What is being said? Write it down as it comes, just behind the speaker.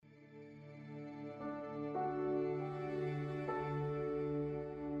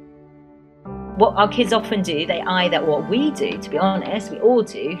What our kids often do, what we do, to be honest, we all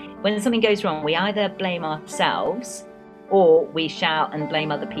do, when something goes wrong, we either blame ourselves or we shout and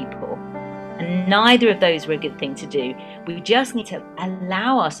blame other people. And neither of those are a good thing to do. We just need to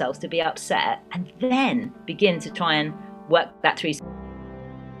allow ourselves to be upset and then begin to try and work that through.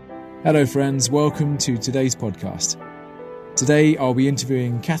 Hello friends, welcome to today's podcast. Today I'll be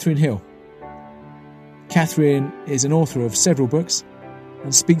interviewing Catherine Hill. Catherine is an author of several books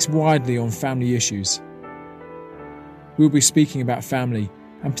and speaks widely on family issues. We'll be speaking about family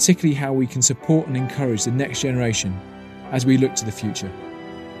and particularly how we can support and encourage the next generation as we look to the future.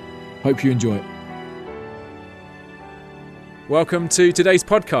 Hope you enjoy it. Welcome to today's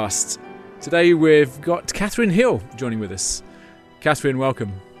podcast. Today we've got Catherine Hill joining with us. Catherine,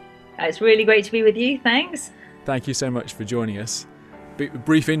 welcome. It's really great to be with you, thanks. Thank you so much for joining us. A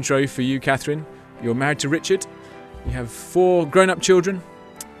brief intro for you, Catherine. You're married to Richard. You have 4 grown-up children.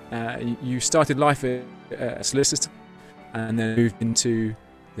 You started life as a solicitor and then moved into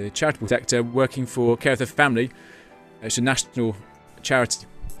the charitable sector, working for Care of the Family. It's a national charity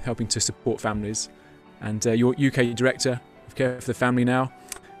helping to support families. And you're UK Director of Care of the Family now.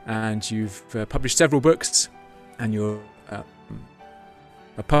 And you've published several books. And you're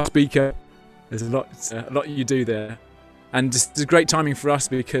a pub speaker. There's a lot you do there. And it's great timing for us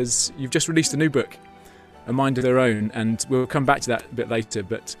because you've just released a new book, A Mind of Their Own, and we'll come back to that a bit later.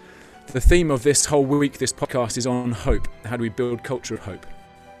 But the theme of this whole week, this podcast, is on hope. How do we build culture of hope?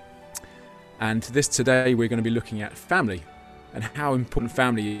 And today we're going to be looking at family and how important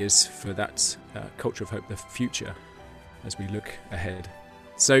family is for that culture of hope, the future, as we look ahead.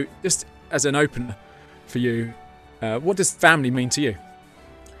 So just as an opener for you, what does family mean to you?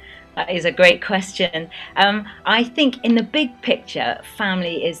 That is a great question. I think in the big picture,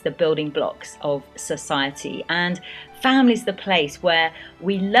 family is the building blocks of society, and family is the place where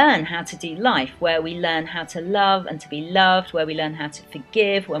we learn how to do life, where we learn how to love and to be loved, where we learn how to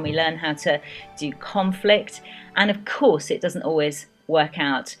forgive, when we learn how to do conflict. And of course, it doesn't always work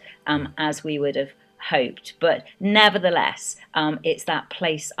out as we would have hoped, but nevertheless, it's that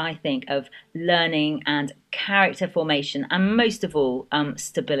place, I think, of learning and character formation, and most of all,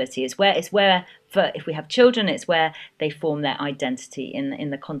 stability. It's where for if we have children, it's where they form their identity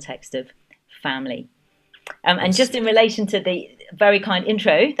in the context of family. And just in relation to the very kind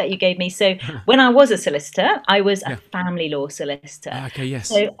intro that you gave me, so when I was a solicitor, I was a family law solicitor. Okay, yes.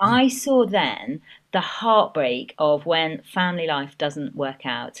 So I saw then the heartbreak of when family life doesn't work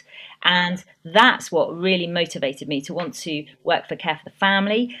out. And that's what really motivated me to want to work for Care for the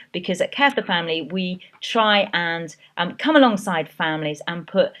Family, because at Care for the Family, we try and come alongside families and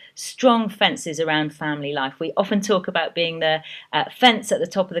put strong fences around family life. We often talk about being the fence at the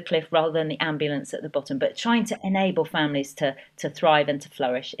top of the cliff rather than the ambulance at the bottom, but trying to enable families to thrive and to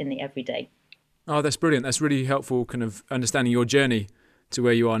flourish in the everyday. Oh, that's brilliant. That's really helpful, kind of understanding your journey to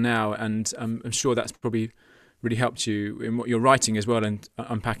where you are now, and I'm sure that's probably really helped you in what you're writing as well, and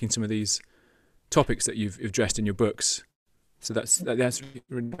unpacking some of these topics that you've addressed in your books. So that's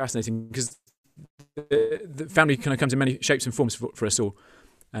really fascinating, because the family kind of comes in many shapes and forms for us all,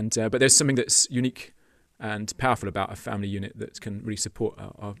 and but there's something that's unique and powerful about a family unit that can really support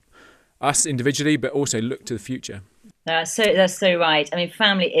us individually, but also look to the future. That's so right. I mean,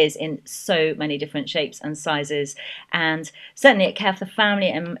 family is in so many different shapes and sizes, and certainly at Care for the Family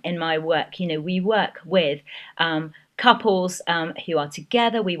and in my work, we work with couples who are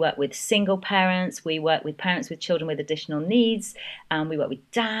together. We work with single parents. We work with parents with children with additional needs. We work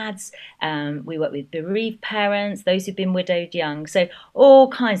with dads. We work with bereaved parents, those who've been widowed young. So all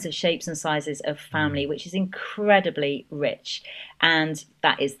kinds of shapes and sizes of family, which is incredibly rich, and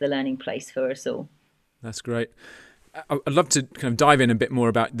that is the learning place for us all. That's great. I'd love to kind of dive in a bit more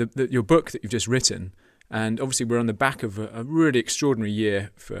about your book that you've just written. And obviously we're on the back of a really extraordinary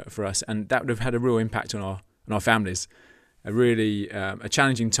year for us, and that would have had a real impact on our families. A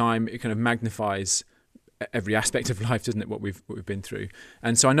challenging time. It kind of magnifies every aspect of life, doesn't it, what we've been through.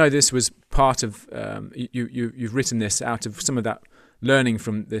 And so I know this was part of, you've written this out of some of that learning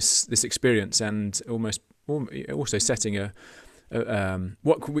from this experience, and also setting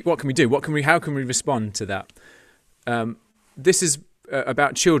what can we do? How can we respond to that? This is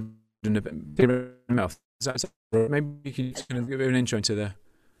about children, mouth. Maybe you can kind of give an intro into the.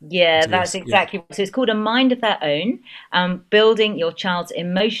 Yeah, that's exactly right. So it's called A Mind of Their Own, building your child's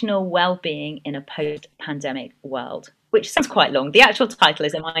emotional well-being in a post-pandemic world, which sounds quite long. The actual title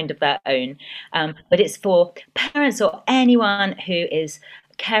is A Mind of Their Own, but it's for parents or anyone who is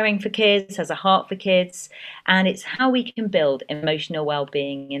caring for kids, has a heart for kids, and it's how we can build emotional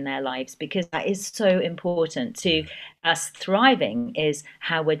well-being in their lives, because that is so important to us thriving, is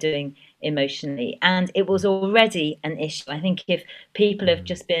how we're doing emotionally. And it was already an issue. I think if people have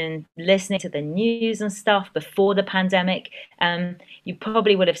just been listening to the news and stuff before the pandemic, you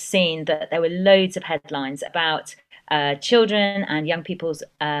probably would have seen that there were loads of headlines about children and young people's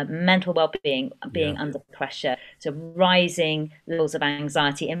mental well-being being under pressure, so rising levels of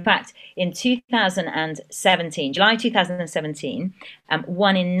anxiety. In fact, in 2017, July 2017,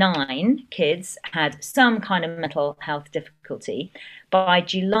 1 in 9 kids had some kind of mental health difficulty. By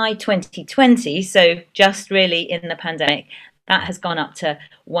July 2020, so just really in the pandemic, that has gone up to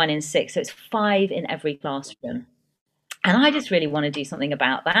 1 in 6. So it's 5 in every classroom. And I just really want to do something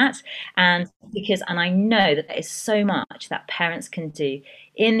about that. And I know that there is so much that parents can do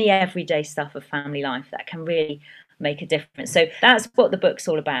in the everyday stuff of family life that can really make a difference. So that's what the book's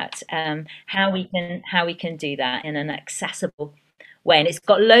all about. How we can do that in an accessible way. And it's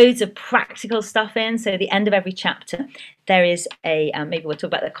got loads of practical stuff in. So at the end of every chapter, there is maybe we'll talk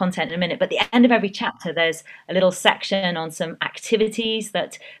about the content in a minute, but at the end of every chapter, there's a little section on some activities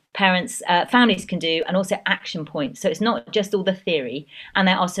that families can do, and also action points. So it's not just all the theory. And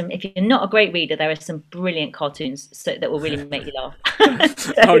there are some, if you're not a great reader, there are some brilliant cartoons that will really make you laugh.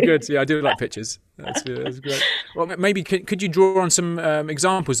 Oh, good. Yeah, I do like pictures. That's great. Well, maybe could you draw on some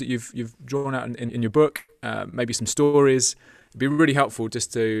examples that you've drawn out in your book? Maybe some stories. It'd be really helpful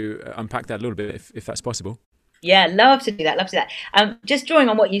just to unpack that a little bit, if that's possible. Yeah, love to do that. Love to do that. Just drawing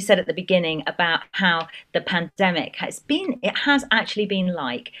on what you said at the beginning about how the pandemic has actually been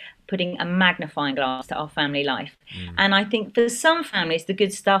like putting a magnifying glass to our family life. And I think for some families, the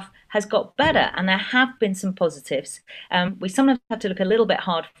good stuff has got better, and there have been some positives. We sometimes have to look a little bit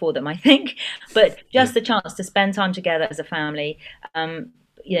hard for them, I think, but just the chance to spend time together as a family,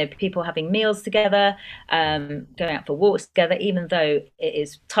 people having meals together, going out for walks together, even though it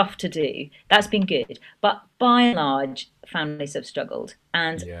is tough to do, that's been good. But by and large, families have struggled.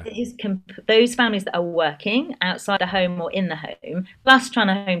 And those families that are working outside the home or in the home, plus trying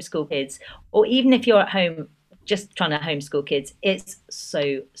to homeschool kids, or even if you're at home just trying to homeschool kids, it's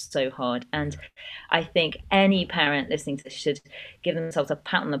so hard. And I think any parent listening to this should give themselves a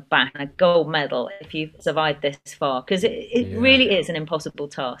pat on the back and a gold medal if you've survived this far, because it really is an impossible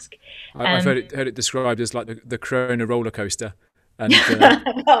task. I've heard it described as like the Corona roller coaster, and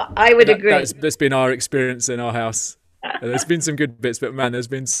I would agree. That's been our experience in our house. There's been some good bits, but man, there's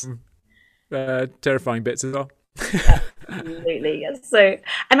been some terrifying bits as well. Absolutely. So,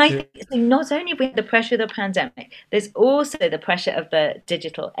 and I think not only have we had the pressure of the pandemic, there's also the pressure of the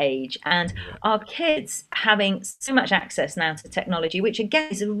digital age, and our kids having so much access now to technology, which again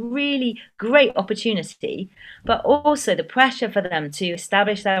is a really great opportunity, but also the pressure for them to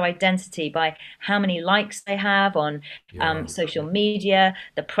establish their identity by how many likes they have on social media,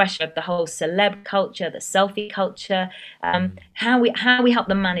 the pressure of the whole celeb culture, the selfie culture, how we help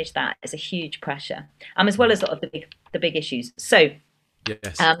them manage that is a huge pressure, as well as a lot of the big issues. So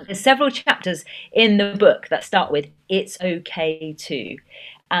there's several chapters in the book that start with "It's okay to,"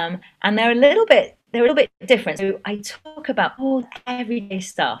 and they're a little bit different. So I talk about all the everyday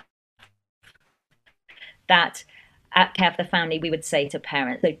stuff that at Care for the Family we would say to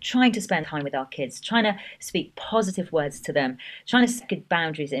parents. So trying to spend time with our kids, trying to speak positive words to them, trying to set good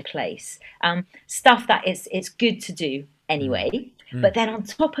boundaries in place, stuff that it's good to do anyway. But then on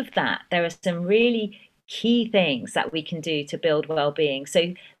top of that, there are some really key things that we can do to build well-being.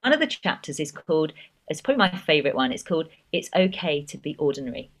 So one of the chapters is called, it's probably my favorite one, it's called "It's Okay to Be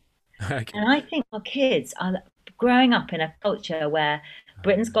Ordinary." Okay. And I think our kids are growing up in a culture where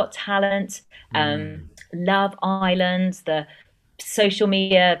Britain's Got Talent, Love Island, the social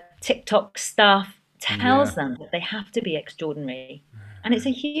media, TikTok stuff tells them that they have to be extraordinary. And it's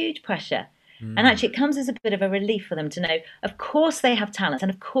a huge pressure. And actually, it comes as a bit of a relief for them to know, of course, they have talent, and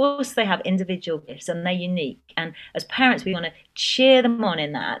of course, they have individual gifts, and they're unique. And as parents, we want to cheer them on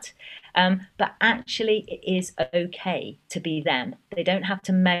in that. But actually, it is okay to be them. They don't have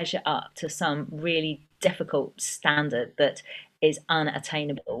to measure up to some really difficult standard that is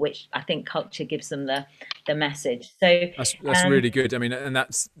unattainable, which I think culture gives them the message. So that's really good. I mean, and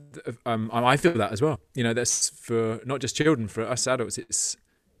that's I feel that as well. That's for not just children, for us adults.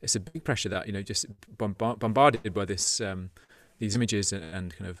 It's a big pressure that just bombarded by this these images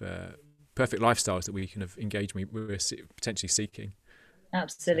and kind of perfect lifestyles that we kind of engage we're potentially seeking.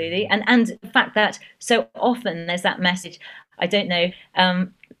 Absolutely, and the fact that so often there's that message. I don't know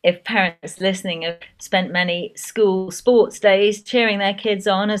if parents listening have spent many school sports days cheering their kids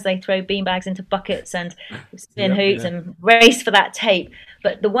on as they throw beanbags into buckets and spin hoops and race for that tape.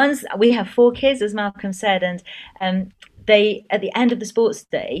 But the ones, we have 4 kids, as Malcolm said, and they, at the end of the sports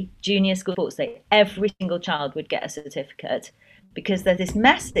day, junior school sports day, every single child would get a certificate because there's this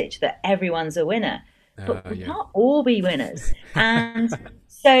message that everyone's a winner, but we can't all be winners. And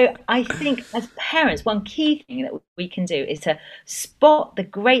so I think as parents, one key thing that we can do is to spot the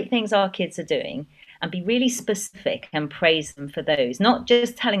great things our kids are doing and be really specific and praise them for those, not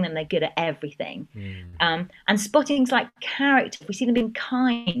just telling them they're good at everything. And spotting things like character, if we see them being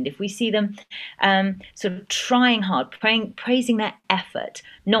kind, if we see them sort of trying hard, praising their effort,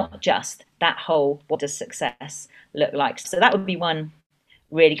 not just that whole, what does success look like? So that would be one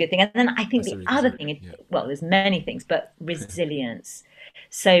really good thing. And then I think the other thing is, well, there's many things, but resilience.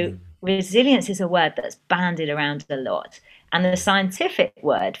 So resilience is a word that's bandied around a lot. And the scientific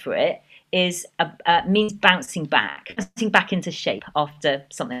word for it is means bouncing back into shape after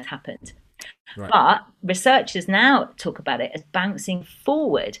something has happened. Right. But researchers now talk about it as bouncing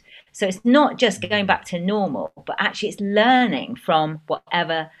forward. So it's not just going back to normal, but actually it's learning from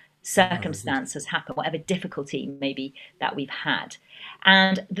whatever circumstance has happened, whatever difficulty maybe that we've had.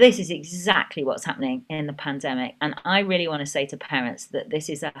 And this is exactly what's happening in the pandemic. And I really want to say to parents that this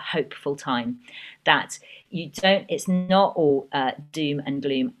is a hopeful time, that it's not all doom and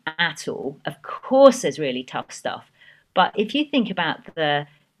gloom at all. Of course, there's really tough stuff. But if you think about the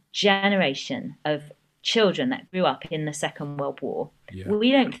generation of children that grew up in the Second World War,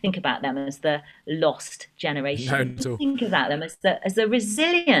 we don't think about them as the lost generation. We think about them as the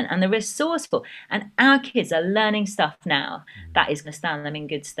resilient and the resourceful. And our kids are learning stuff now that is going to stand them in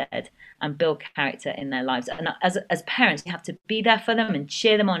good stead and build character in their lives. And as parents, you have to be there for them and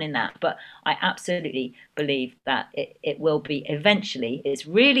cheer them on in that. But I absolutely believe that it will be eventually. It's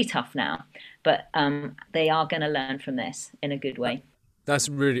really tough now, but they are going to learn from this in a good way. That's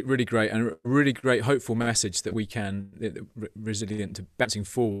really, really great, and a really great, hopeful message that we can resilient to bouncing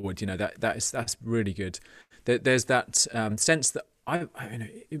forward. That's really good. There's that sense that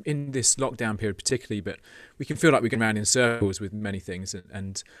in this lockdown period, particularly, but we can feel like we're going around in circles with many things.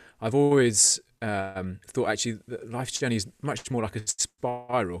 And I've always thought actually that life's journey is much more like a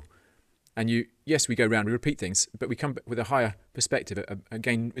spiral. And we go around, we repeat things, but we come with a higher perspective,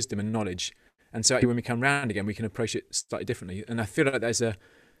 gain wisdom and knowledge. And so when we come round again, we can approach it slightly differently. And I feel like there's a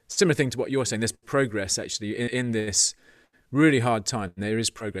similar thing to what you're saying. There's progress, actually, in this really hard time. There is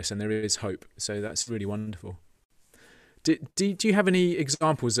progress and there is hope. So that's really wonderful. Do you have any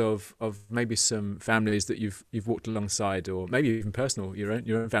examples of maybe some families that you've walked alongside, or maybe even personal, your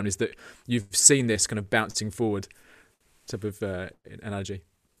own families, that you've seen this kind of bouncing forward type of analogy?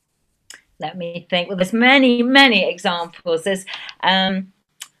 Let me think. Well, there's many, many examples. There's...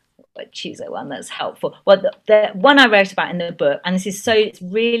 choose one that's helpful. Well, the one I wrote about in the book, and it's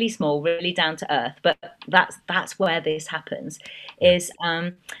really small, really down to earth, but that's where this happens, is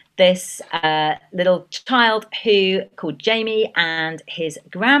this little child called Jamie, and his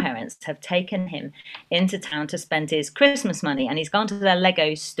grandparents have taken him into town to spend his Christmas money, and he's gone to their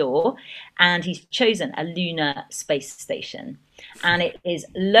Lego store and he's chosen a lunar space station, and it is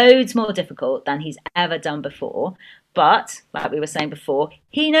loads more difficult than he's ever done before. But, like we were saying before,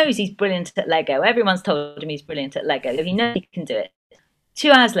 he knows he's brilliant at Lego. Everyone's told him he's brilliant at Lego. He knows he can do it.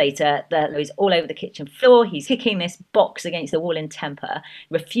 2 hours later, the Lego's all over the kitchen floor. He's kicking this box against the wall in temper,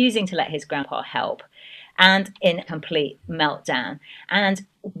 refusing to let his grandpa help, and in complete meltdown. And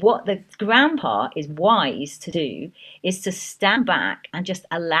what the grandpa is wise to do is to stand back and just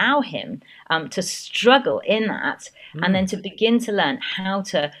allow him to struggle in that, and then to begin to learn how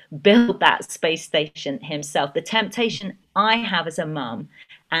to build that space station himself. The temptation I have as a mum,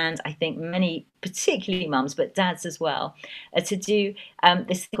 and I think many, particularly mums, but dads as well, are to do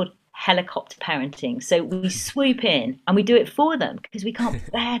this thing called helicopter parenting. So we swoop in and we do it for them because we can't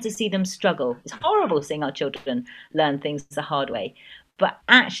bear to see them struggle. It's horrible seeing our children learn things the hard way. But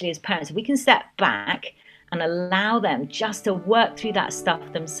actually, as parents, if we can step back and allow them just to work through that stuff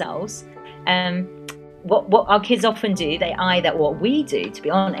themselves, what our kids often do, what we do, to be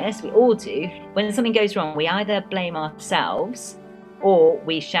honest, we all do, when something goes wrong, we either blame ourselves or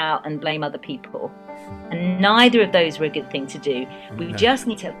we shout and blame other people. And neither of those are a good thing to do. We just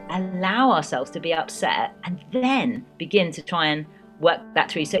need to allow ourselves to be upset and then begin to try and work that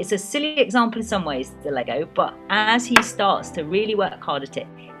through. So it's a silly example in some ways, the Lego, but as he starts to really work hard at it,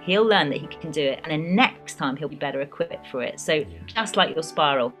 he'll learn that he can do it, and then next time he'll be better equipped for it. So just like your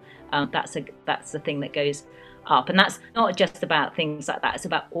spiral, that's the thing that goes up. And that's not just about things like that. It's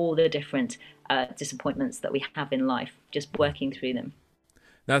about all the different disappointments that we have in life, just working through them.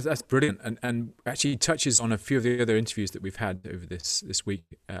 That's brilliant, and actually touches on a few of the other interviews that we've had over this week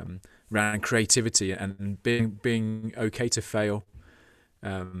around creativity and being okay to fail.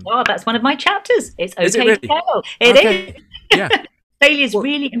 That's one of my chapters. It's okay really? to fail. It is. Yeah. Failure is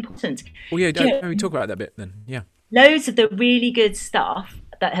really important. Well, we talk about that bit then. Yeah. loads of the really good stuff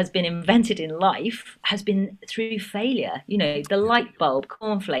that has been invented in life has been through failure. You know, the Yeah. light bulb,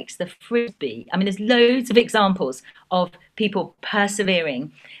 cornflakes, the frisbee. I mean, there's loads of examples of people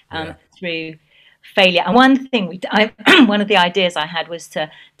persevering Yeah. through failure. And one thing one of the ideas I had was to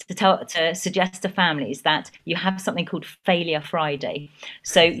suggest to families that you have something called Failure Friday.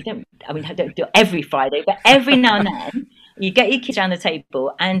 So you don't, I mean, don't do it every Friday, but every now and then you get your kids around the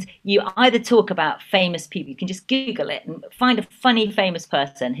table and you either talk about famous people. You can just Google it and find a funny famous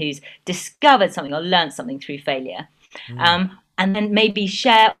person who's discovered something or learned something through failure. Mm. And then maybe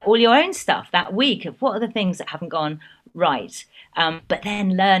share all your own stuff that week of what are the things that haven't gone right. But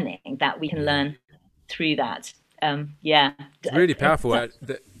then learning that we can Yeah. learn through that. Yeah. It's really powerful.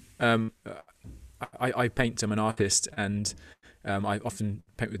 Um, I paint. I'm an artist, and I often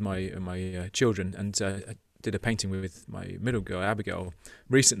paint with my children. And I did a painting with my middle girl, Abigail,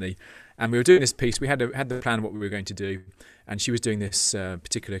 recently. And we were doing this piece. We had the plan of what we were going to do, and she was doing this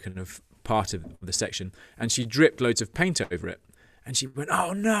particular kind of part of the section, and she dripped loads of paint over it, and she went,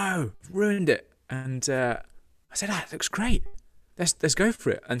 "Oh no, ruined it!" And I said, "Ah, it looks great. Let's go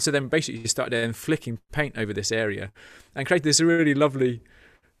for it." And so then basically she started then flicking paint over this area, and created this really lovely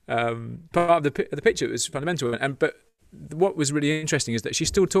part of the picture. It was fundamental, but what was really interesting is that she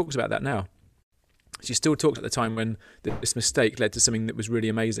still talks about that now. She still talks at the time when this mistake led to something that was really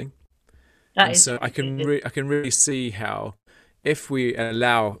amazing. And so I can really see how if we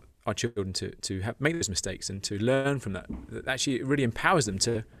allow our children to make those mistakes and to learn from that actually it really empowers them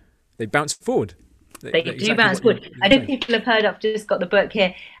they bounce forward. They do bounce forward. I know people have heard, I've just got the book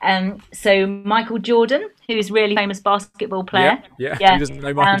here. So Michael Jordan, who's a really famous basketball player. Yeah. Who doesn't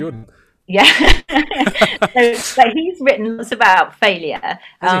know Michael Jordan? Yeah. But he's written lots about failure.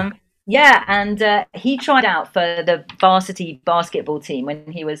 Yeah, and he tried out for the varsity basketball team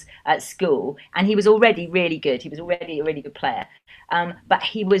when he was at school, and he was already really good. He was already a really good player, but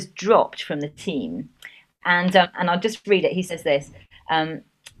he was dropped from the team. And I'll just read it. He says this.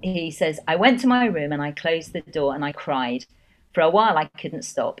 He says, "I went to my room and I closed the door and I cried. For a while I couldn't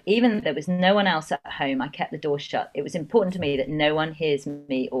stop. Even though there was no one else at home, I kept the door shut. It was important to me that no one hears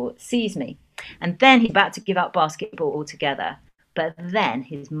me or sees me." And then he's about to give up basketball altogether. But then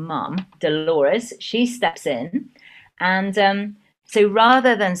his mum, Dolores, she steps in. And so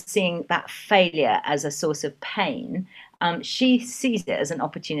rather than seeing that failure as a source of pain, she sees it as an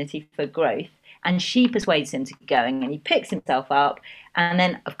opportunity for growth. And she persuades him to go, and he picks himself up. And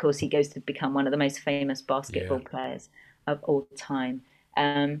then, of course, he goes to become one of the most famous basketball players of all time.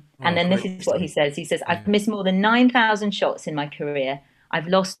 And then this is what he says. He says, "I've missed more than 9,000 shots in my career. I've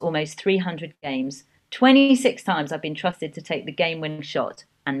lost almost 300 games. 26 times I've been trusted to take the game-winning shot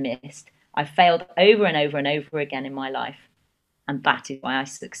and missed. I've failed over and over and over again in my life. And that is why I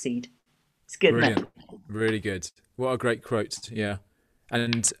succeed." It's good, Brilliant. isn't it? Really good. What a great quote. Yeah.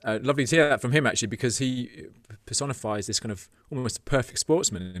 And lovely to hear that from him, actually, because he personifies this kind of almost perfect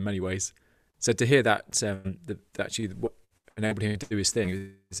sportsman in many ways. So to hear that, actually what enabled him to do his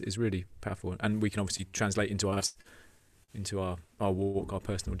thing is really powerful. And we can obviously translate into our walk, our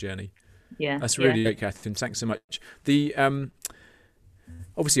personal journey. Yeah, that's really great, Catherine. Thanks so much. The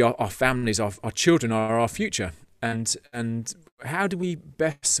obviously our families, our children are our future, and how do we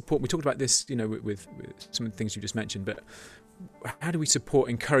best support? We talked about this, with some of the things you just mentioned, but how do we support,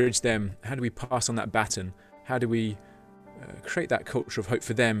 encourage them? How do we pass on that baton? How do we create that culture of hope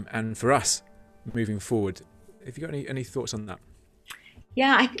for them and for us moving forward? Have you got any thoughts on that?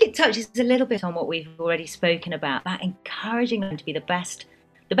 Yeah, I think it touches a little bit on what we've already spoken about encouraging them to be the best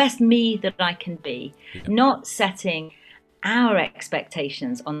me that I can be, not setting our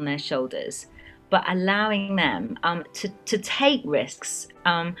expectations on their shoulders, but allowing them to take risks,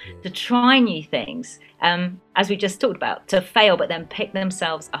 to try new things, as we just talked about, to fail, but then pick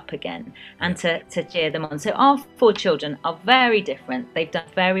themselves up again and to cheer them on. So our 4 children are very different. They've done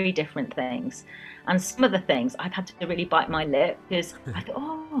very different things. And some of the things I've had to really bite my lip because I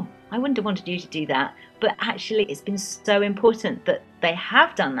thought, I wouldn't have wanted you to do that. But actually, it's been so important that they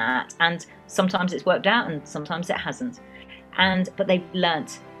have done that. And sometimes it's worked out and sometimes it hasn't. But they've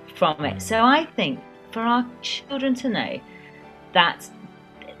learnt from it. So I think for our children to know that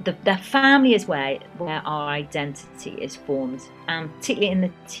the family is where our identity is formed, particularly in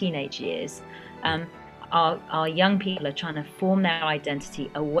the teenage years. Our young people are trying to form their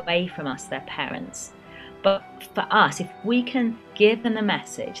identity away from us, their parents. But for us, if we can give them the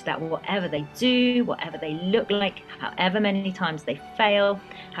message that whatever they do, whatever they look like, however many times they fail,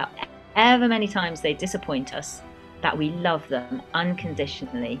 however many times they disappoint us, that we love them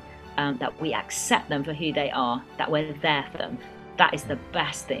unconditionally, that we accept them for who they are, that we're there for them, that is the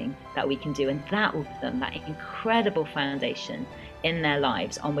best thing that we can do, and that will give them that incredible foundation in their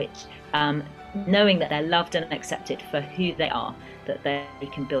lives on which, knowing that they're loved and accepted for who they are, that they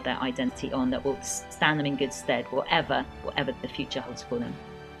can build their identity on, that will stand them in good stead, whatever the future holds for them.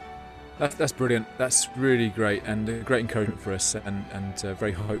 That's brilliant. That's really great, and a great encouragement for us, and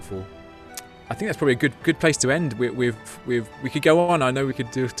very hopeful. I think that's probably a good place to end. We could go on. I know we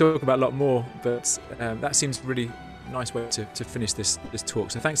could talk about a lot more, but that seems really nice way to finish this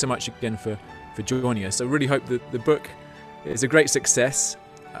talk. So thanks so much again for joining us. I really hope that the book is a great success.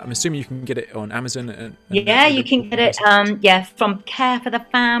 I'm assuming you can get it on Amazon. You can get it. From Care for the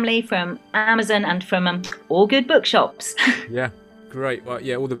Family, from Amazon, and from all good bookshops. Yeah, great. Well,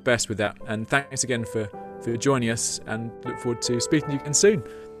 yeah, all the best with that. And thanks again for joining us, and look forward to speaking to you again soon.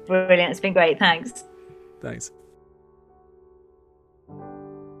 Brilliant. It's been great. Thanks. Thanks.